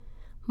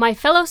My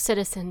fellow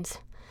citizens,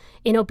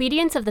 in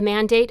obedience of the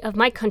mandate of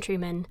my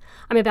countrymen,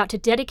 I'm about to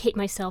dedicate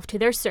myself to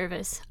their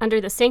service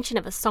under the sanction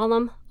of a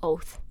solemn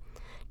oath.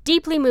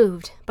 Deeply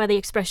moved by the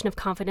expression of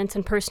confidence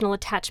and personal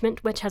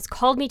attachment which has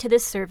called me to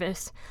this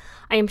service,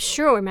 I am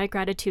sure my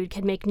gratitude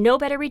can make no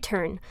better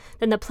return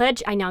than the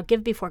pledge I now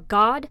give before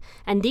God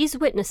and these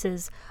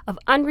witnesses of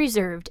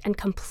unreserved and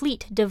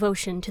complete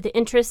devotion to the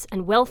interests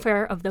and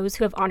welfare of those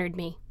who have honored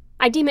me.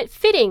 I deem it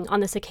fitting on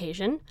this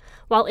occasion,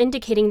 while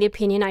indicating the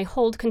opinion I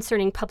hold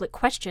concerning public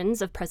questions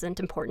of present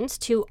importance,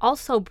 to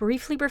also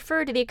briefly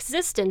refer to the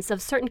existence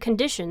of certain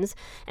conditions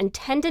and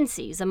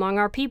tendencies among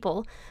our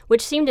people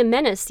which seem to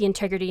menace the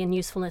integrity and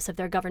usefulness of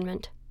their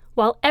government.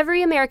 While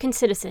every American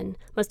citizen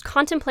must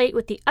contemplate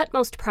with the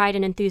utmost pride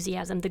and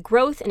enthusiasm the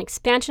growth and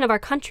expansion of our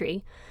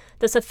country,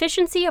 the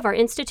sufficiency of our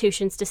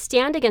institutions to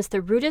stand against the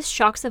rudest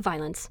shocks of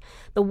violence,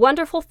 the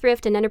wonderful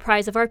thrift and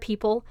enterprise of our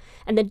people,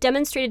 and the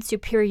demonstrated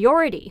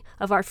superiority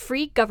of our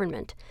free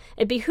government,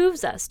 it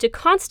behooves us to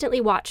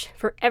constantly watch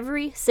for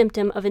every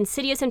symptom of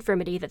insidious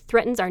infirmity that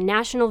threatens our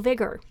national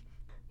vigor.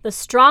 The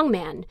strong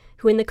man,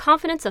 who in the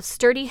confidence of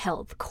sturdy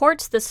health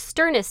courts the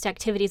sternest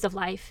activities of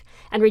life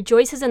and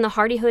rejoices in the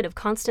hardihood of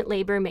constant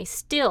labor, may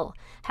still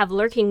have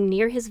lurking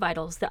near his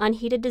vitals the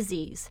unheeded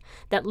disease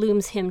that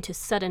looms him to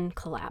sudden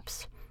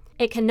collapse.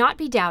 It cannot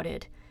be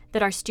doubted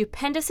that our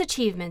stupendous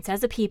achievements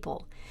as a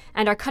people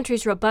and our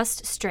country's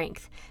robust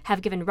strength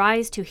have given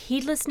rise to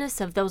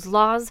heedlessness of those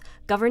laws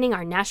governing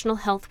our national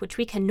health which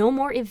we can no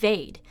more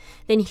evade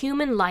than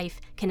human life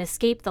can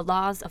escape the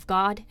laws of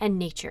God and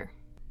nature.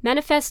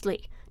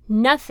 Manifestly,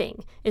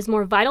 nothing is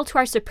more vital to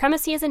our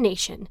supremacy as a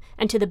nation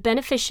and to the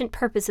beneficent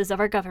purposes of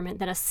our government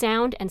than a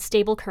sound and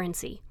stable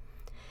currency.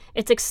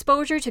 Its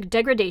exposure to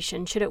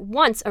degradation should at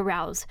once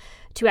arouse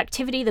to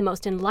activity the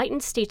most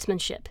enlightened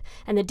statesmanship,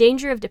 and the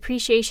danger of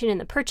depreciation in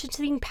the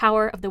purchasing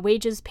power of the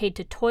wages paid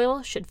to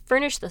toil should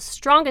furnish the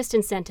strongest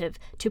incentive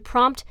to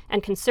prompt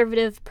and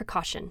conservative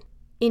precaution.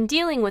 In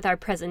dealing with our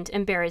present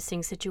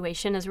embarrassing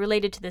situation as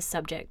related to this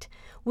subject,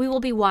 we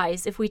will be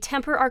wise if we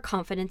temper our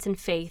confidence and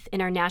faith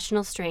in our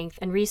national strength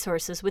and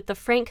resources with the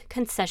frank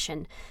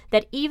concession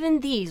that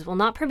even these will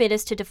not permit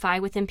us to defy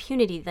with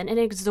impunity the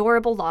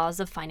inexorable laws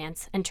of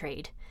finance and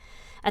trade.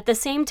 At the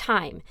same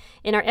time,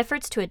 in our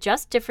efforts to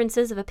adjust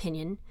differences of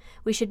opinion,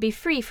 we should be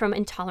free from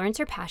intolerance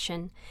or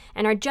passion,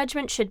 and our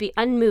judgment should be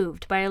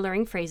unmoved by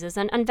alluring phrases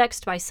and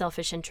unvexed by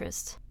selfish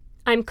interests.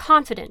 I am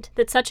confident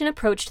that such an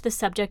approach to the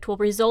subject will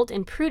result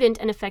in prudent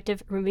and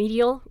effective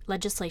remedial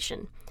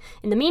legislation.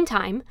 In the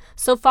meantime,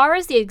 so far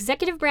as the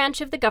executive branch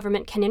of the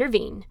government can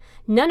intervene,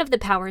 none of the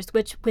powers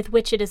with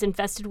which it is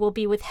invested will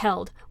be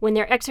withheld when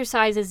their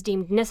exercise is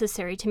deemed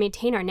necessary to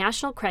maintain our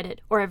national credit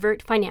or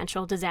avert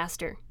financial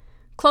disaster.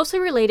 Closely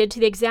related to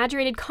the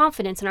exaggerated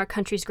confidence in our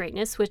country's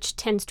greatness, which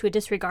tends to a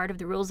disregard of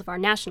the rules of our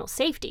national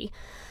safety,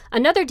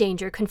 another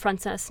danger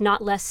confronts us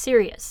not less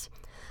serious.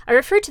 I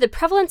refer to the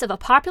prevalence of a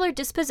popular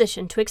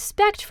disposition to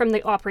expect from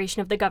the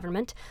operation of the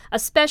government a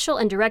special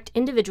and direct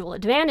individual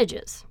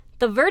advantages.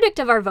 The verdict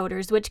of our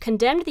voters, which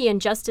condemned the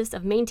injustice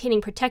of maintaining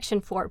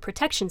protection for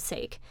protection's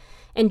sake,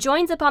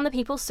 enjoins upon the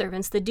people's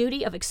servants the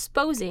duty of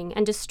exposing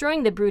and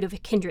destroying the brood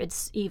of kindred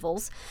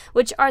evils,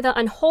 which are the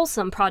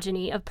unwholesome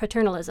progeny of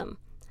paternalism.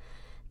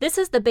 This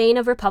is the bane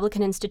of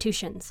republican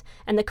institutions,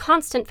 and the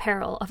constant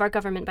peril of our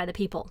government by the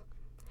people.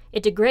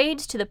 It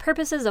degrades to the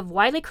purposes of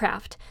wily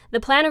craft the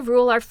plan of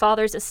rule our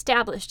fathers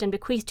established and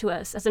bequeathed to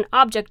us as an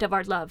object of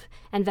our love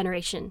and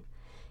veneration.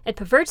 It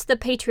perverts the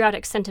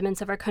patriotic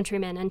sentiments of our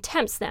countrymen and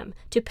tempts them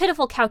to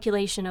pitiful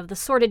calculation of the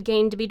sordid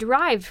gain to be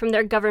derived from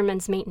their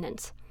government's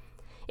maintenance.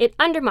 It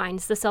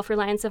undermines the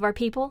self-reliance of our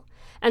people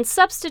and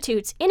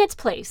substitutes in its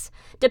place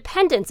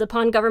dependence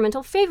upon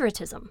governmental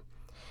favoritism.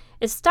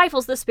 It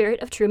stifles the spirit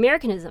of true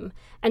Americanism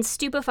and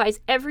stupefies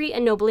every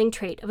ennobling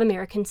trait of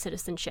American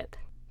citizenship.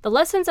 The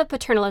lessons of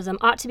paternalism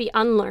ought to be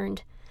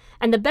unlearned,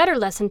 and the better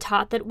lesson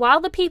taught that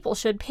while the people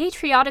should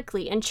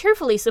patriotically and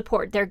cheerfully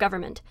support their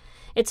government,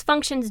 its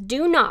functions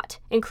do not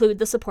include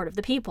the support of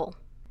the people.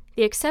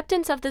 The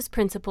acceptance of this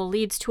principle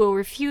leads to a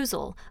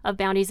refusal of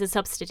bounties and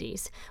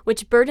subsidies,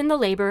 which burden the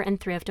labor and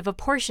thrift of a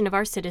portion of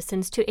our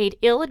citizens to aid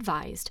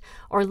ill-advised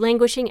or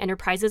languishing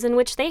enterprises in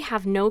which they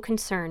have no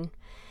concern.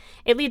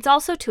 It leads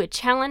also to a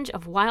challenge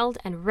of wild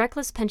and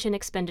reckless pension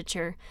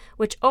expenditure,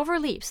 which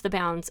overleaps the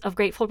bounds of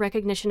grateful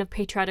recognition of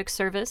patriotic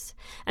service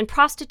and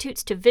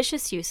prostitutes to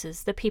vicious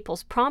uses the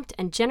people's prompt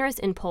and generous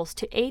impulse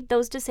to aid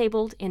those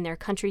disabled in their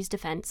country's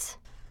defense.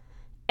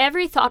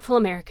 Every thoughtful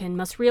American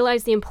must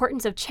realize the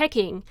importance of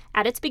checking,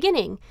 at its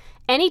beginning,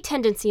 any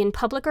tendency in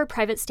public or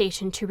private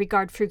station to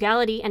regard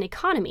frugality and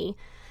economy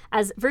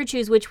as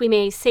virtues which we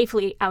may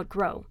safely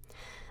outgrow.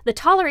 The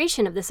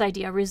toleration of this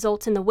idea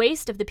results in the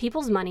waste of the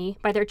people's money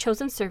by their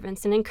chosen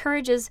servants and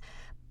encourages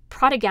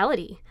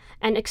prodigality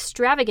and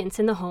extravagance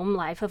in the home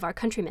life of our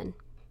countrymen.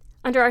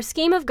 Under our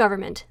scheme of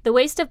government, the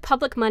waste of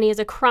public money is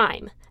a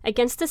crime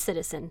against the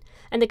citizen,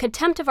 and the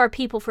contempt of our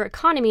people for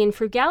economy and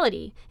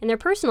frugality in their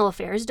personal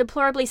affairs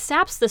deplorably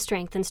saps the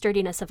strength and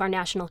sturdiness of our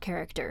national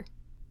character.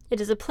 It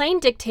is a plain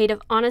dictate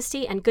of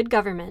honesty and good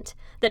government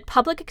that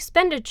public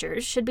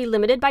expenditures should be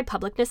limited by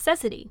public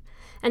necessity,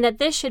 and that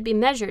this should be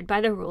measured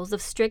by the rules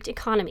of strict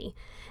economy,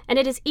 and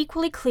it is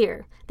equally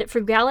clear that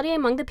frugality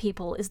among the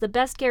people is the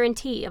best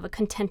guarantee of a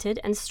contented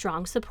and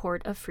strong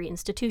support of free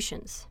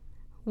institutions.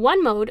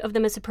 One mode of the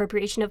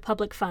misappropriation of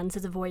public funds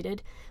is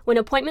avoided when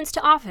appointments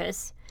to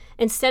office,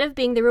 instead of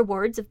being the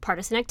rewards of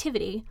partisan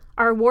activity,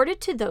 are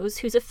awarded to those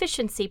whose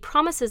efficiency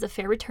promises a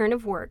fair return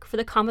of work for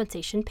the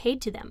compensation paid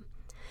to them.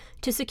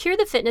 To secure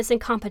the fitness and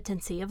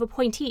competency of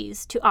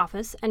appointees to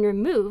office and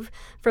remove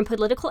from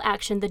political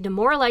action the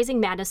demoralizing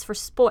madness for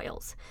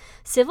spoils,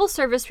 civil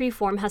service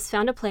reform has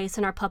found a place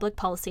in our public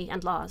policy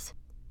and laws.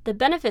 The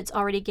benefits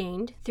already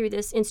gained through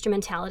this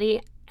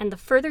instrumentality and the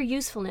further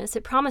usefulness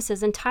it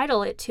promises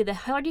entitle it to the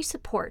hearty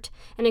support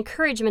and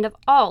encouragement of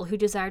all who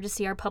desire to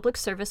see our public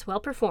service well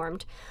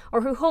performed,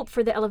 or who hope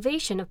for the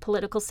elevation of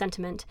political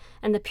sentiment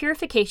and the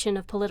purification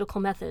of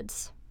political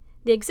methods.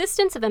 The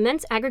existence of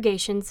immense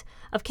aggregations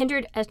of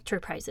kindred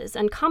enterprises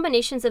and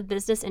combinations of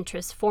business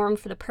interests formed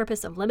for the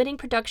purpose of limiting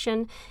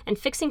production and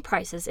fixing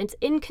prices is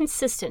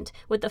inconsistent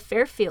with the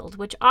fair field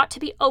which ought to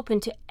be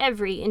open to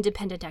every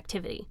independent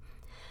activity.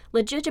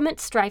 Legitimate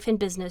strife in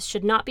business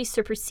should not be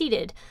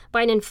superseded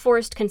by an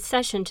enforced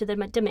concession to the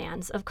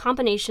demands of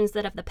combinations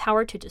that have the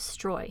power to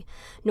destroy,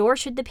 nor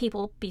should the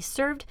people be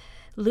served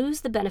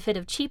lose the benefit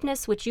of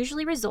cheapness which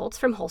usually results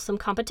from wholesome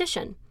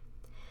competition.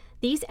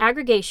 These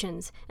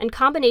aggregations and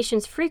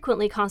combinations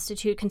frequently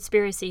constitute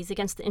conspiracies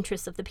against the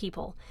interests of the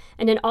people,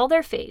 and in all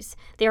their phase,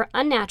 they are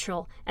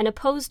unnatural and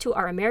opposed to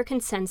our American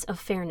sense of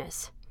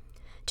fairness.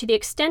 To the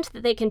extent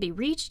that they can be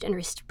reached and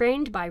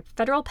restrained by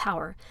federal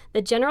power,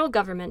 the general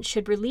government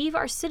should relieve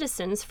our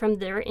citizens from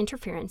their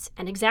interference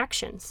and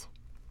exactions.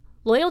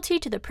 Loyalty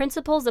to the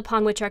principles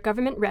upon which our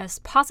government rests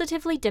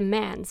positively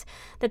demands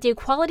that the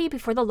equality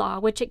before the law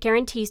which it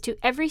guarantees to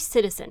every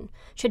citizen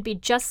should be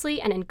justly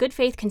and in good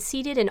faith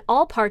conceded in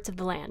all parts of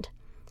the land.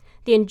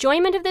 The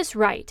enjoyment of this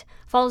right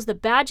follows the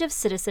badge of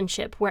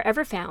citizenship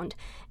wherever found,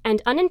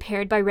 and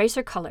unimpaired by race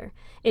or color,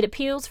 it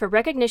appeals for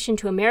recognition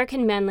to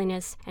American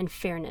manliness and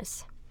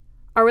fairness.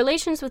 Our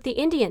relations with the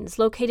Indians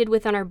located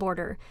within our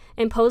border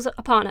impose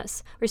upon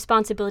us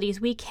responsibilities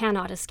we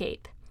cannot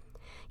escape.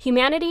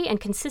 Humanity and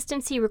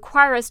consistency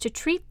require us to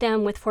treat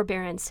them with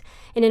forbearance,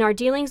 and in our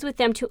dealings with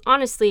them to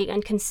honestly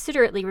and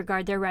considerately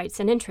regard their rights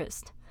and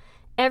interests.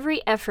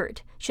 Every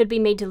effort should be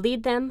made to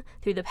lead them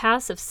through the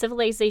paths of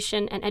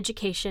civilization and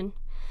education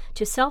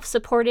to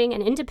self-supporting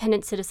and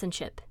independent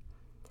citizenship.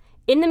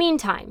 In the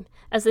meantime,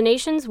 as the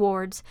nation's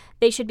wards,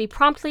 they should be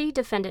promptly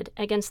defended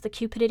against the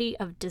cupidity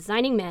of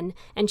designing men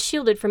and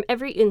shielded from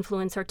every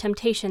influence or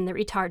temptation that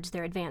retards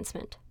their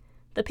advancement.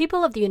 The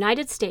people of the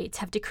United States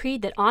have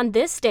decreed that on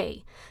this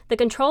day, the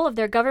control of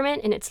their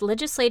government in its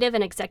legislative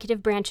and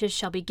executive branches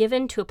shall be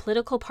given to a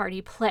political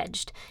party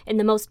pledged, in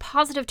the most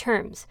positive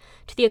terms,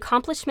 to the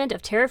accomplishment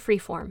of tariff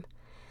reform.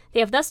 They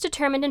have thus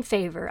determined in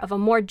favor of a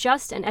more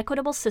just and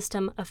equitable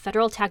system of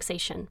federal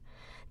taxation.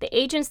 The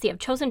agents they have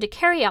chosen to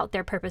carry out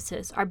their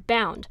purposes are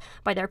bound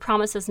by their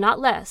promises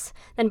not less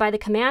than by the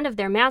command of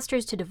their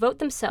masters to devote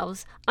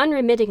themselves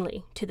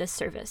unremittingly to this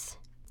service.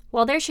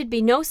 While there should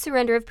be no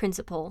surrender of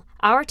principle,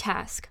 our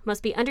task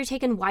must be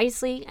undertaken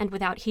wisely and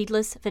without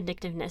heedless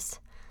vindictiveness.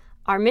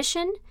 Our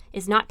mission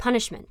is not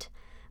punishment,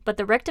 but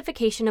the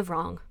rectification of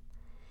wrong.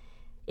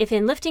 If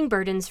in lifting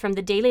burdens from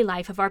the daily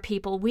life of our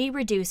people we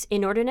reduce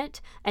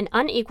inordinate and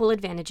unequal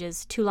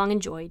advantages too long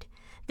enjoyed,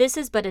 this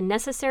is but a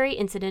necessary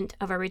incident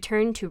of our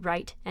return to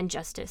right and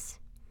justice.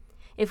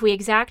 If we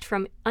exact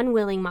from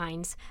unwilling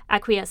minds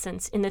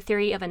acquiescence in the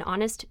theory of an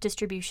honest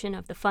distribution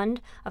of the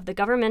fund of the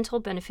governmental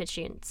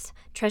beneficence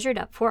treasured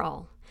up for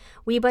all,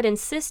 we but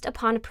insist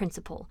upon a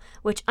principle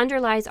which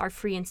underlies our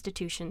free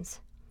institutions.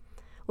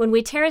 When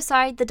we tear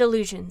aside the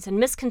delusions and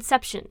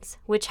misconceptions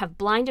which have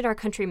blinded our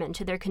countrymen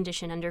to their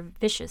condition under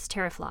vicious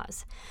tariff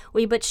laws,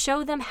 we but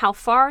show them how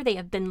far they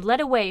have been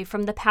led away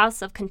from the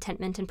paths of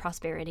contentment and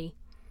prosperity.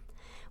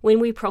 When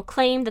we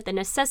proclaim that the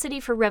necessity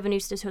for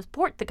revenues to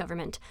support the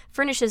government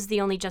furnishes the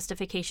only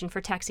justification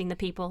for taxing the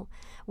people,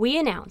 we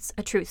announce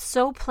a truth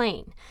so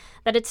plain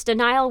that its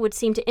denial would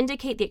seem to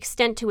indicate the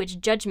extent to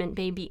which judgment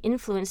may be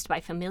influenced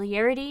by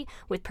familiarity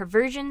with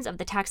perversions of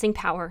the taxing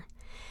power.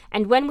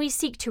 And when we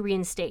seek to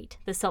reinstate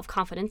the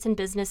self-confidence and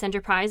business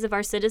enterprise of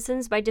our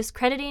citizens by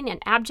discrediting an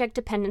abject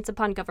dependence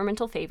upon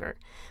governmental favor,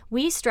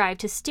 we strive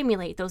to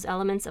stimulate those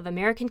elements of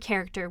American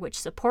character which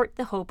support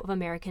the hope of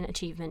American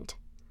achievement.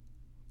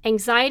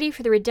 Anxiety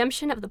for the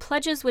redemption of the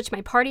pledges which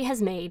my party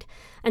has made,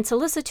 and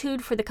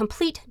solicitude for the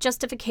complete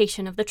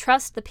justification of the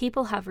trust the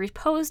people have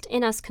reposed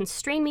in us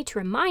constrain me to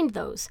remind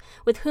those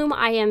with whom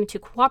I am to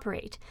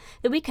cooperate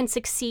that we can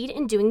succeed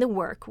in doing the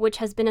work which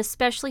has been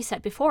especially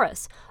set before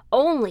us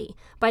only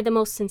by the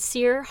most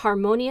sincere,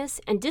 harmonious,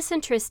 and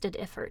disinterested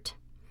effort.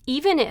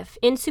 Even if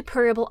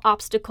insuperable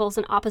obstacles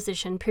and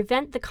opposition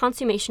prevent the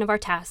consummation of our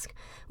task,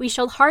 we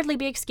shall hardly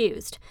be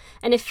excused,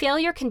 and if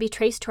failure can be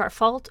traced to our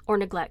fault or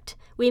neglect,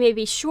 we may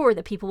be sure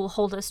the people will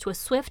hold us to a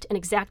swift and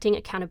exacting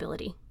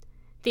accountability.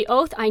 The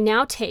oath I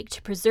now take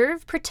to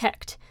preserve,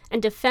 protect,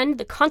 and defend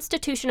the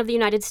Constitution of the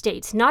United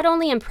States not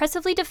only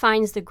impressively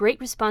defines the great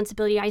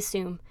responsibility I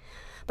assume,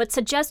 but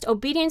suggests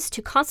obedience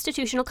to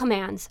constitutional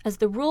commands as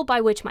the rule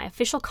by which my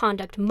official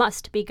conduct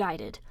must be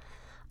guided.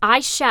 I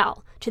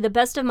shall, to the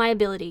best of my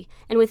ability,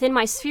 and within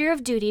my sphere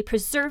of duty,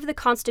 preserve the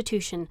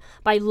Constitution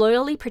by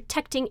loyally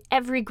protecting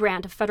every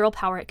grant of federal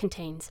power it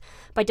contains,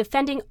 by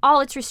defending all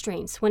its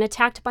restraints when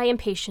attacked by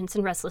impatience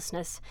and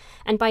restlessness,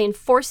 and by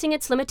enforcing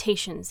its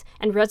limitations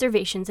and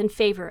reservations in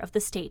favor of the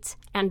states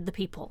and the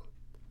people.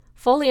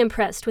 Fully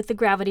impressed with the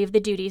gravity of the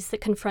duties that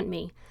confront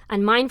me,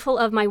 and mindful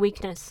of my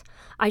weakness,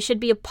 I should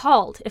be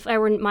appalled if I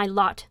were my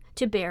lot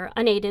to bear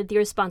unaided the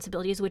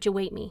responsibilities which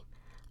await me.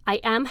 I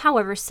am,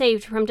 however,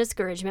 saved from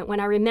discouragement when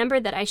I remember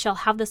that I shall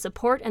have the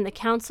support and the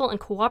counsel and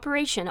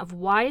cooperation of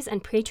wise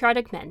and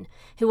patriotic men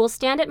who will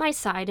stand at my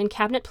side in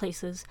cabinet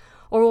places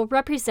or will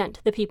represent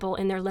the people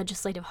in their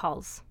legislative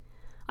halls.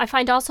 I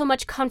find also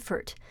much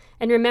comfort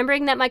in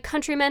remembering that my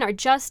countrymen are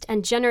just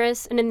and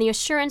generous, and in the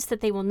assurance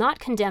that they will not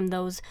condemn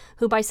those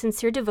who by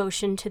sincere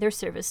devotion to their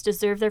service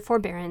deserve their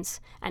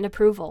forbearance and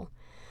approval.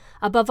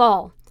 Above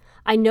all,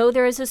 I know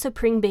there is a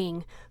Supreme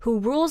Being who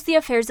rules the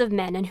affairs of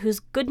men and whose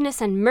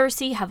goodness and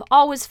mercy have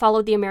always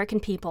followed the American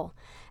people,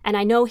 and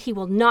I know he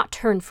will not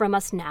turn from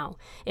us now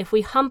if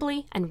we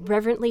humbly and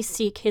reverently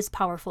seek his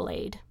powerful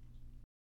aid.